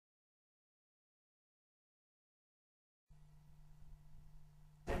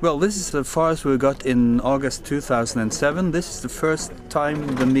Well, this is the forest we got in August 2007. This is the first time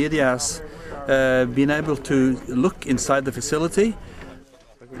the media has been able to look inside the facility.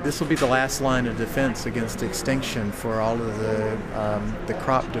 This will be the last line of defense against extinction for all of the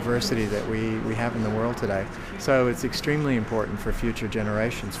crop diversity that we have in the world today. So it's extremely important for future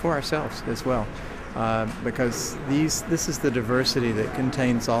generations, for ourselves as well, because this is the diversity that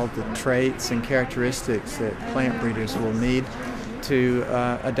contains all the traits and characteristics that plant breeders will need to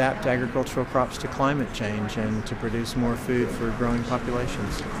adapt agricultural crops to climate change and to produce more food for growing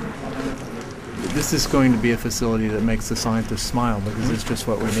populations. This is going to be a facility that makes the scientists smile because it's just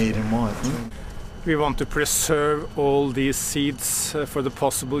what we need and want. We want to preserve all these seeds for the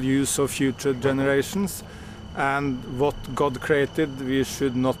possible use of future generations, and what God created we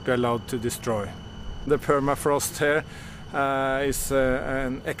should not be allowed to destroy. The permafrost here is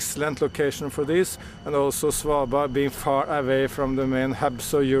an excellent location for this, and also Svalbard being far away from the main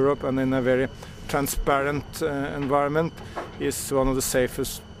hubs of Europe and in a very transparent environment is one of the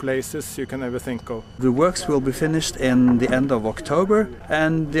safest places you can ever think of. The works will be finished in the end of October,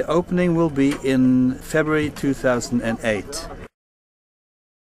 and the opening will be in February 2008.